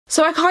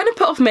So I kind of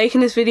put off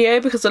making this video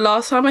because the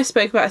last time I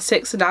spoke about a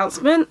Six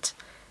announcement,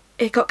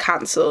 it got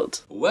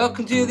cancelled.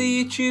 Welcome to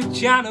the YouTube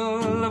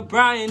channel of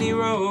Bryony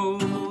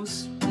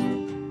Rose.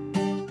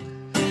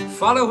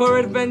 Follow her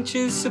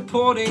adventures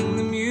supporting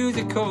the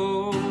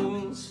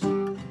musicals.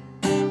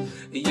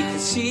 You can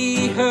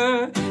see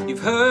her, you've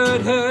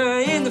heard her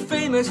in the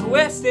famous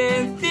West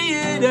End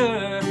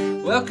Theatre.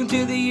 Welcome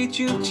to the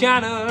YouTube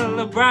channel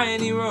of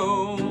Bryony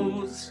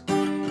Rose.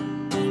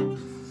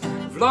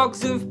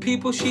 Vlogs of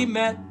people she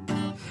met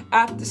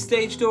at the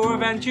stage door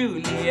of Aunt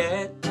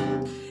Juliet,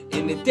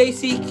 in the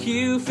Daisy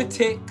queue for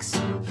ticks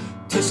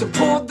to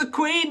support the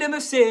Queendom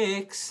of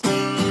Six.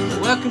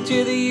 Welcome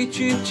to the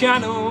YouTube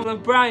channel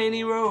of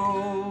Bryony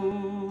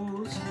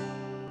Rose.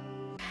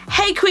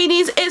 Hey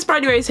Queenies, it's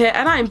Bryony Rose here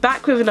and I'm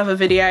back with another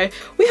video.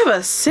 We have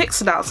a Six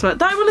announcement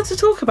that I wanted to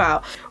talk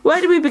about. Where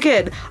do we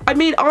begin? I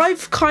mean,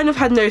 I've kind of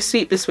had no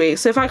sleep this week,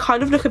 so if I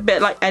kind of look a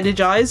bit like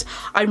energized,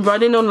 I'm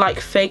running on like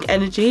fake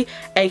energy,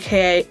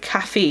 aka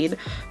caffeine,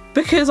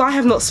 because I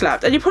have not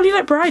slept. And you're probably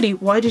like, Bryony,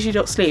 why did you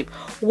not sleep?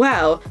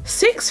 Well,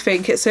 Six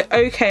think it's an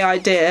okay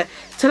idea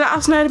to let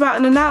us know about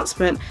an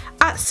announcement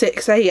at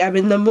 6 AM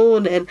in the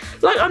morning.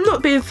 Like, I'm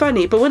not being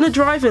funny, but when the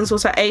drive-ins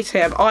was at 8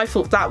 AM, I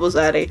thought that was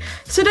early.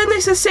 So then they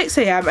said 6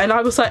 AM and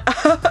I was like,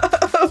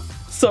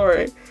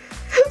 sorry,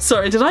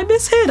 did I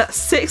mishear that?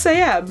 6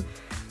 AM?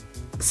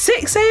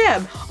 6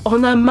 AM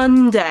on a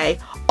Monday.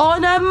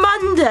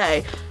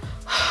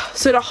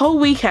 So the whole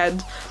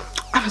weekend,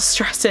 I was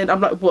stressing. I'm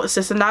like, what's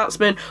this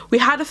announcement? We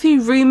had a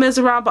few rumours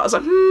around, but I was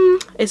like,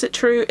 is it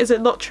true? Is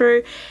it not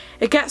true?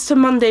 It gets to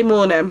Monday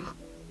morning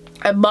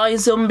and my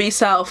zombie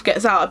self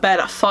gets out of bed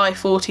at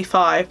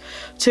 5:45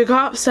 to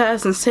go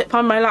upstairs and sit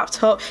by my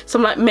laptop. So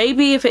I'm like,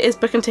 maybe if it is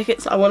booking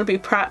tickets, I want to be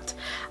prepped.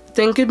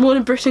 Then Good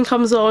Morning Britain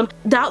comes on.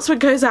 The announcement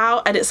goes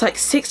out and it's like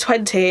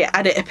 6:20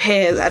 and it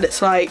appears and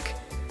it's like,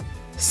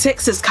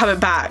 Six is coming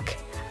back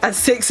and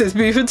Six is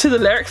moving to the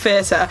Lyric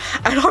Theatre.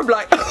 And I'm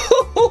like,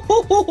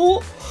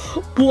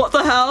 what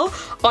the hell?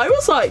 I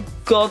was like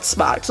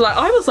gobsmacked. Like,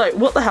 I was like,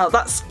 what the hell?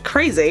 That's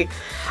crazy.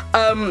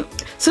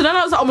 So then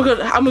I was like, oh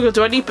my god,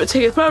 do I need to put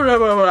tickets? Blah, blah,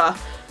 blah, blah.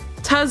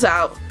 Turns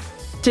out,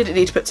 didn't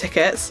need to put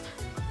tickets.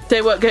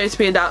 They weren't going to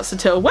be announced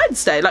until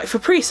Wednesday, like for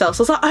pre-sale.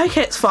 So I was like,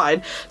 okay, it's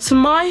fine. So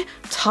my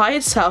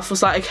tired self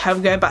was like, okay,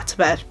 I'm going back to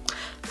bed.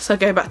 So I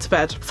go back to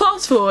bed.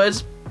 Fast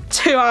forward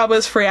 2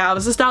 hours, 3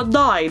 hours, it's now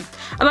 9.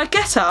 And I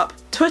get up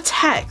to a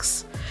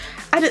text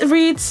and it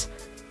reads,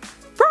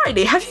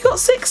 Bryony, have you got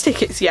Six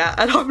tickets yet?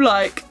 And I'm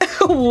like,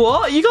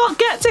 what? You can't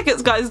get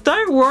tickets, guys.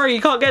 Don't worry,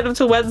 you can't get them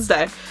till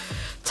Wednesday.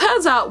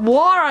 Turns out,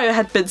 while I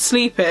had been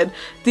sleeping,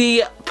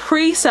 the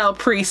pre-sale,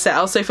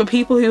 so for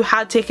people who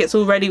had tickets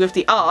already with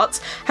the arts,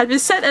 had been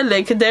sent a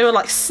link and they were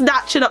like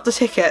snatching up the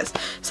tickets.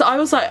 So I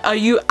was like, are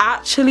you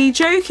actually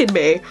joking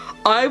me?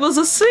 I was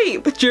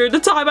asleep during the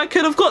time I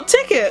could have got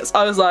tickets.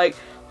 I was like,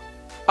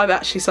 I'm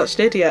actually such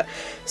an idiot.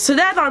 So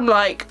then I'm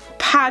like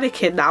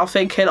panicking now,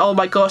 thinking, oh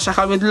my gosh, like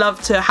I would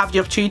love to have the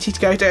opportunity to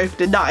go to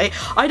opening night.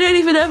 I don't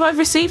even know if I've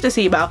received this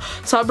email.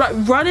 So I'm like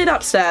running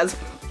upstairs,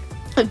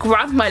 I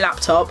grabbed my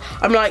laptop,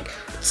 I'm like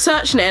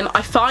searching in,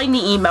 I find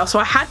the email. So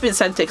I had been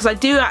sent it because I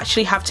do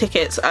actually have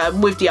tickets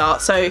with the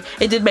art, so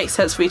it did make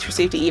sense for me to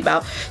receive the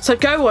email. So I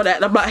go on it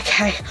and I'm like,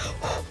 okay,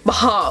 my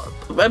heart,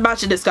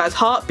 imagine this guys,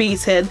 heart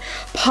beating,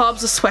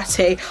 palms are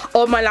sweaty,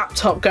 on my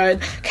laptop going,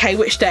 okay,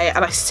 which day?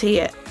 And I see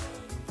it,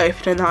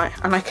 opening night,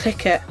 and I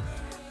click it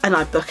and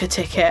I book a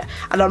ticket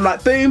and I'm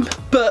like, boom,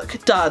 book,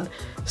 done.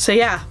 So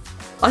yeah,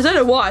 I don't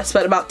know why I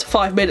spent about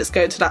 5 minutes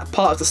going to that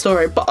part of the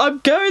story, but I'm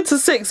going to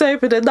Six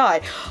opening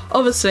night.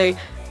 Obviously,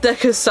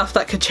 there's stuff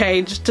that could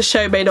change. The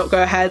show may not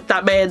go ahead.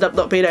 That may end up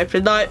not being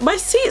opening night. My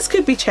seats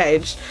could be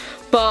changed.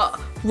 But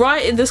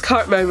right in this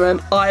current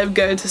moment, I am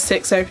going to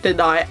Six opening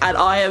night and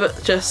I am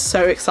just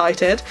so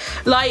excited.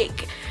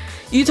 Like,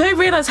 you don't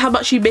realise how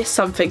much you miss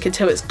something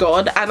until it's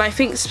gone. And I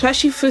think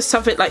especially for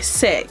something like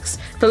Six,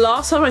 the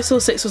last time I saw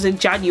Six was in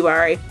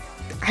January.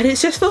 And it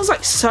just feels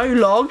like so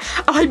long.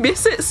 I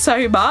miss it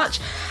so much.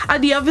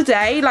 And the other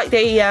day, like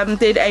they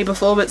did a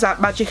performance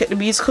at Magic at the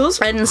Musicals,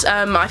 and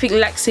I think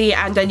Lexi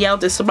and Danielle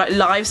did some like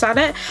lives at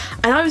it,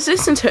 and I was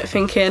listening to it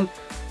thinking,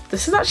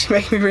 this is actually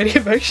making me really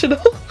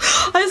emotional.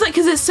 I was like,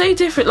 because it's so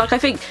different. Like, I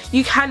think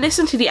you can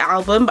listen to the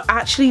album, but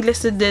actually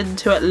listening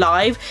to it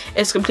live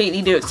is a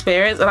completely new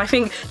experience. And I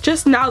think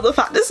just now the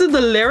fact this is the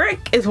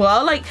Lyric as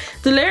well, like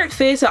the Lyric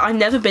Theatre, I've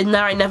never been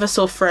there, I never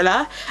saw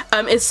Thriller.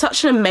 It's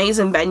such an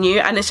amazing venue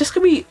and it's just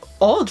gonna be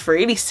odd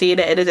really seeing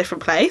it in a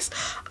different place.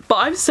 But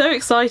I'm so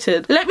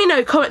excited. Let me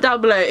know, comment down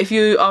below if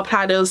you are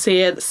planning on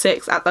seeing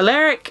Six at the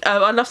Lyric.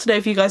 I'd love to know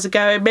if you guys are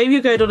going. Maybe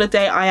you're going on a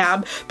date. I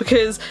am,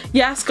 because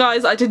yes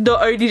guys, I did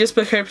not only just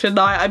book opening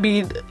night. I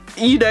mean,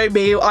 you know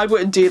me, I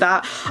wouldn't do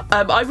that.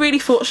 I'm really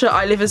fortunate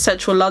I live in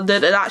central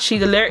London and actually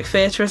the Lyric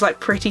Theatre is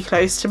like pretty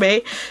close to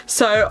me.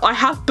 So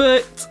I've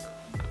booked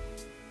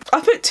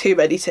too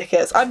many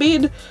tickets. I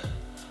mean,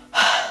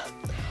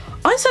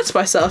 I said to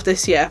myself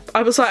this year,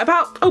 I was like,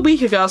 about a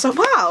week ago, I was like,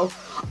 wow,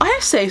 I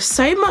have saved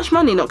so much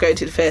money not going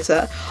to the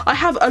theatre. I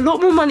have a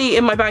lot more money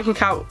in my bank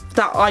account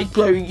that I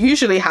don't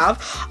usually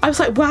have. I was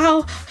like,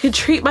 wow, I can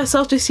treat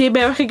myself this year.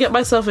 Maybe I can get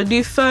myself a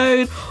new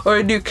phone or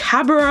a new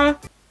camera.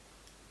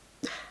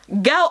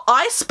 Girl,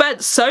 I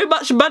spent so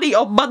much money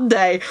on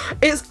Monday.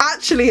 It's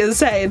actually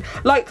insane.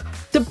 Like,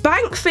 the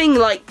bank thing,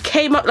 like,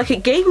 came up, like,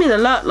 it gave me an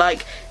alert,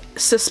 like,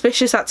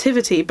 suspicious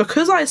activity,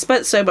 because I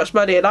spent so much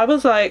money, and I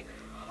was like,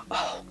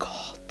 oh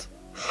god,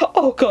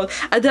 oh god.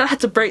 And then I had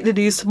to break the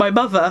news to my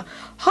mother.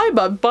 Hi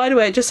mum, by the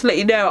way, just to let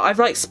you know, I've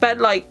like spent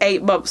like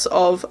 8 months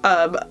of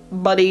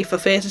money for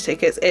theatre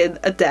tickets in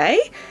a day.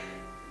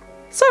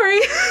 Sorry.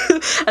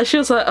 And she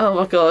was like, oh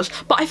my gosh.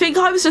 But I think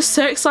I was just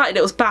so excited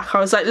it was back. I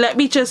was like, let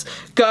me just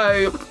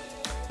go,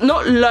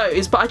 not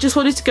loads, but I just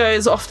wanted to go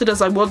as often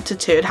as I wanted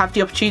to and have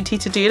the opportunity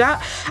to do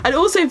that, and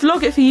also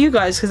vlog it for you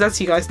guys, because as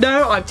you guys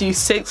know, I do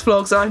 6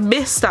 vlogs and I've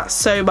missed that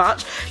so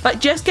much. Like,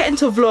 just getting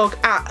to vlog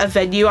at a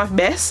venue I've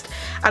missed,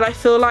 and I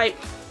feel like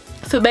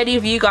for many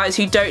of you guys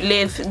who don't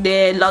live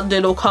near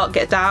London or can't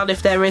get down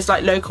if there is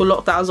like local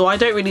lockdowns, or I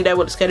don't really know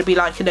what it's going to be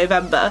like in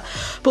November,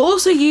 but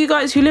also you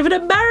guys who live in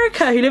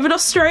America, who live in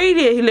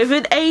Australia, who live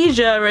in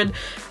Asia, and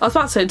I was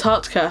about to say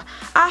Antarctica,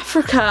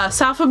 Africa,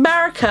 South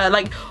America,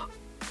 like,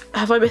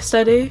 have I missed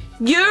any?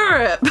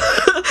 Europe!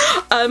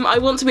 I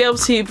want to be able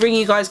to bring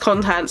you guys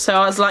content, so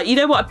I was like, you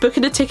know what, I'm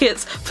booking the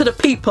tickets for the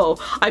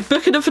people. I'm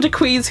booking them for the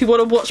queens who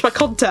want to watch my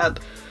content.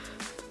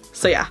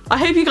 So yeah, I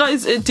hope you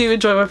guys do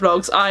enjoy my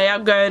vlogs. I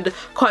am going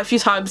quite a few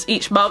times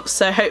each month,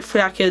 so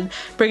hopefully I can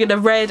bring in an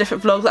array of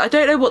different vlogs. I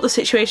don't know what the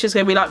situation is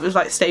going to be like with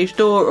like stage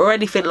door or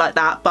anything like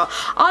that, but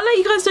I'll let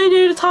you guys know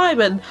near the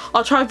time, and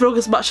I'll try and vlog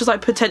as much as I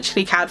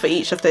potentially can for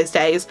each of those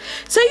days.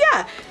 So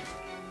yeah.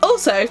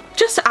 Also,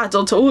 just to add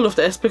on to all of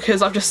this,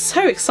 because I'm just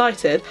so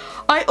excited,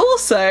 I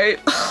also,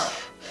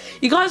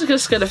 you guys are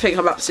just going to think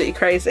I'm absolutely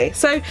crazy.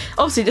 So,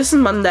 obviously, this is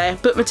Monday, I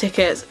booked my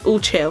tickets, all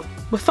chill,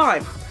 we're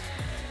fine.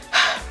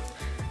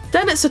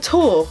 Then it's a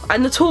tour,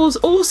 and the tour's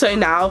also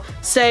now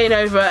staying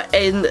over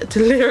in the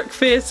Lyric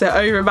Theatre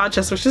over in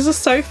Manchester, which is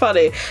just so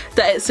funny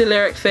that it's the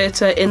Lyric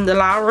Theatre in the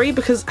Lowry,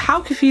 because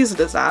how confusing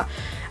is that?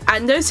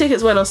 And those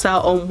tickets went on sale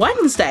on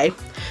Wednesday.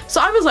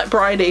 So I was like,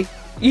 Bryony,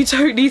 you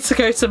don't need to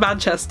go to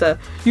Manchester.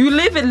 You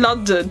live in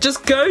London.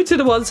 Just go to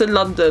the ones in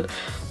London.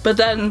 But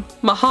then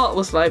my heart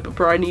was like, but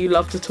Bryony, you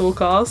love the tour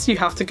cast. You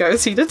have to go and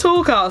see the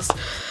tour cast.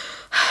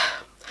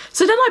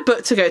 So then I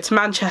booked to go to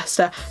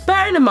Manchester.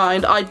 Bearing in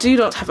mind, I do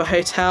not have a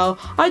hotel.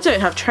 I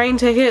don't have train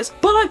tickets,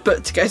 but I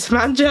booked to go to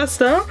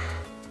Manchester.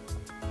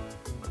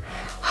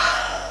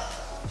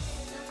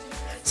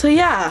 So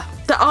yeah,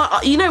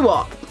 you know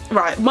what?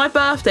 Right, my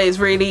birthday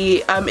is really,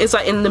 is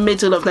like in the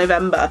middle of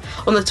November,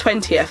 on the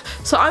 20th.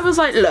 So I was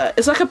like, look,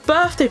 it's like a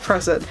birthday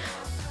present.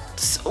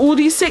 All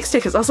these 6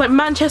 tickets. I was like,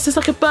 Manchester's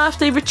like a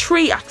birthday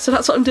retreat, so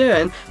that's what I'm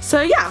doing. So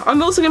yeah,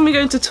 I'm also going to be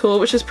going to tour,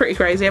 which is pretty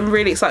crazy. I'm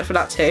really excited for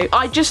that too.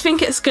 I just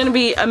think it's going to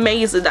be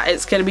amazing that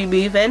it's going to be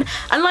moving.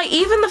 And like,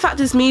 even the fact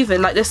it's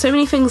moving, like there's so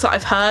many things that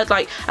I've heard,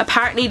 like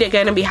apparently they're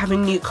going to be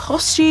having new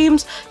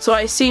costumes. So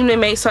I assume they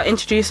may start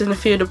introducing a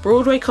few of the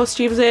Broadway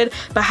costumes in.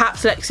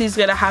 Perhaps Lexi's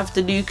going to have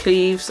the new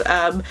Cleves,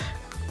 I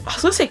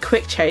was going to say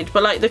quick change,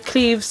 but like the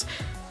Cleves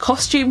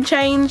costume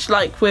change,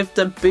 like with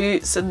the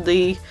boots and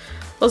the,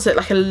 was it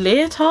like a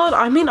leotard?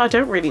 I mean, I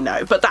don't really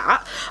know, but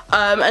that.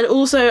 And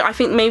also, I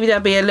think maybe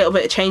there'll be a little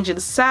bit of change in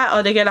the set.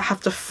 Are they going to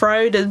have to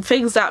throw the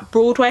things that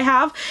Broadway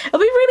have? It'll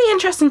be really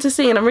interesting to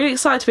see, and I'm really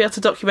excited to be able to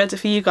document it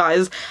for you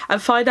guys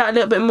and find out a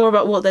little bit more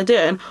about what they're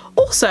doing.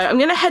 Also, I'm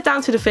going to head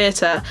down to the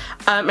theatre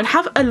and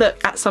have a look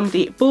at some of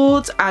the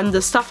boards and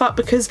the stuff up,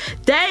 because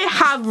they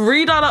have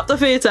redone up the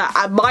theatre,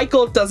 and my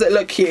god, does it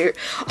look cute.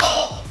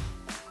 Oh.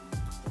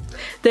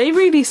 They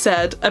really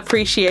said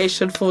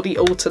appreciation for the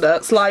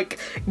alternates. Like,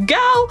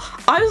 girl,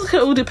 I was looking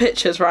at all the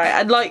pictures, right?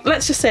 And like,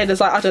 let's just say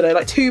there's like, I don't know,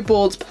 like 2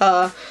 boards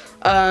per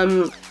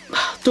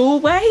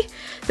doorway.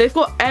 They've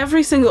got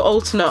every single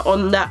alternate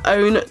on their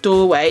own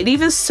doorway. And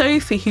even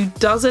Sophie, who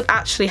doesn't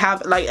actually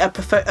have like a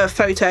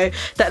photo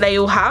that they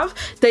all have,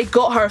 they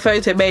got her a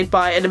photo made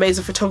by an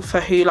amazing photographer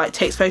who like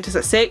takes photos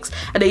at 6,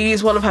 and they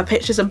used one of her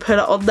pictures and put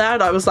it on there,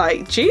 and I was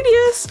like,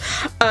 genius.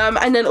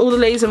 And then all the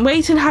ladies in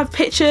waiting have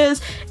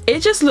pictures. It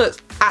just looks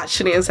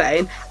actually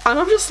insane, and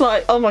I'm just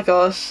like, oh my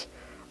gosh,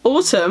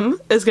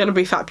 autumn is going to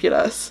be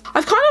fabulous.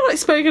 I've kind of like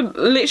spoken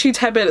literally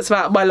 10 minutes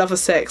about my love of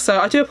 6, so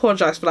I do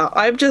apologise for that.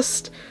 I'm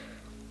just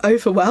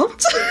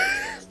overwhelmed.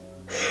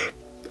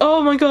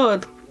 Oh my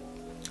god.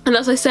 And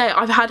as I say,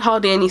 I've had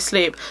hardly any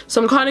sleep,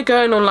 so I'm kind of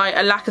going on like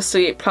a lack of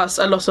sleep plus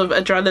a lot of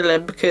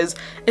adrenaline, because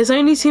it's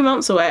only 2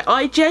 months away.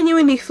 I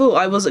genuinely thought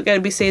I wasn't going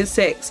to be seeing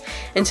 6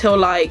 until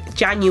like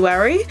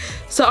January.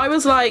 So I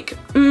was like,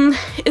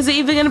 is it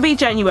even going to be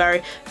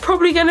January?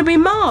 Probably going to be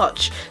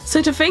March.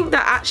 So to think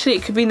that actually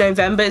it could be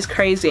November is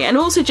crazy. And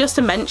also, just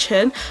to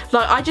mention,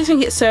 like, I just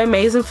think it's so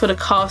amazing for the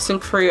cast and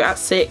crew at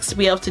 6 to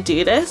be able to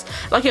do this.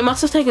 Like, it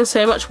must have taken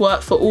so much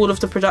work for all of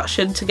the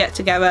production to get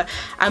together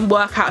and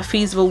work out a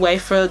feasible way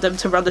for for them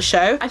to run the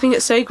show. I think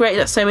it's so great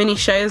that so many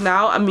shows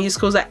now and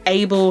musicals are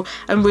able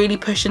and really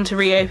pushing to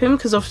reopen,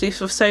 because obviously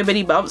for so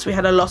many months we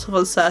had a lot of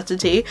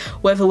uncertainty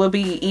whether we'll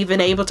be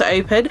even able to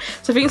open.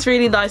 So I think it's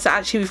really nice that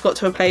actually we've got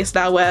to a place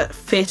now where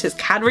theatres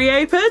can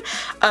reopen.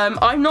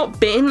 I've not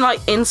been like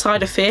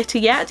inside a theatre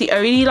yet. The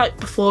only like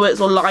performance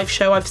or live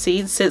show I've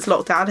seen since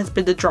lockdown has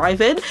been the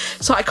drive-in,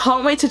 so I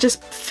can't wait to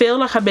just feel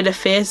like I'm in a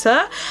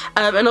theatre.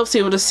 And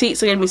obviously all the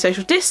seats are going to be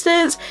social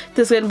distance,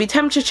 there's going to be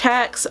temperature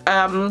checks,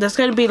 there's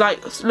going to be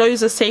like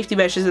loads of safety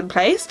measures in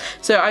place,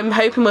 so I'm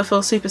hoping we'll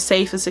feel super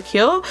safe and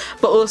secure,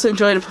 but also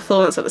enjoy the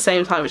performance at the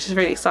same time, which is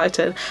really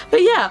exciting.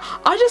 But yeah,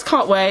 I just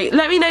can't wait.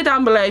 Let me know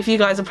down below if you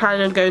guys are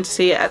planning on going to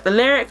see it at the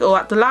Lyric or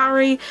at the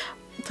Lowry.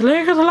 The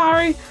Lyric or the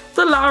Lowry?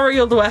 The Lowry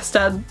or the West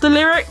End? The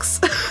Lyrics.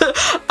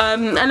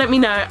 And let me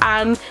know.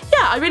 And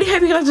yeah, I really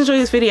hope you guys enjoyed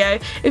this video.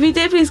 If you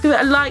did, please give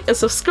it a like and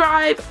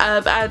subscribe,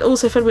 and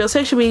also follow me on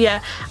social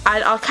media,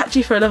 and I'll catch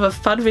you for another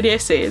fun video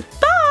soon.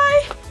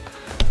 Bye!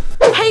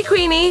 Hey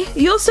Queenie,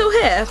 you're still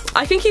here?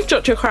 I think you've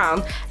dropped your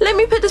crown. Let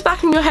me put this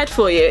back on your head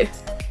for you.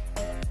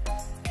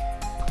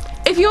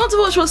 If you want to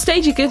watch more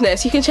stagey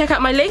goodness, you can check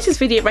out my latest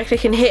video by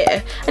clicking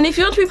here. And if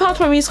you want to be part of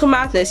my musical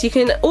madness, you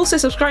can also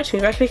subscribe to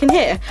me by clicking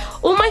here.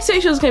 All my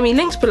socials are going to be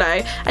linked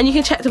below, and you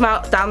can check them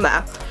out down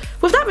there.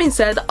 With that being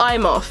said,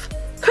 I'm off.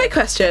 Quick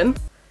question,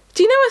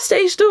 do you know where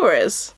stage door is?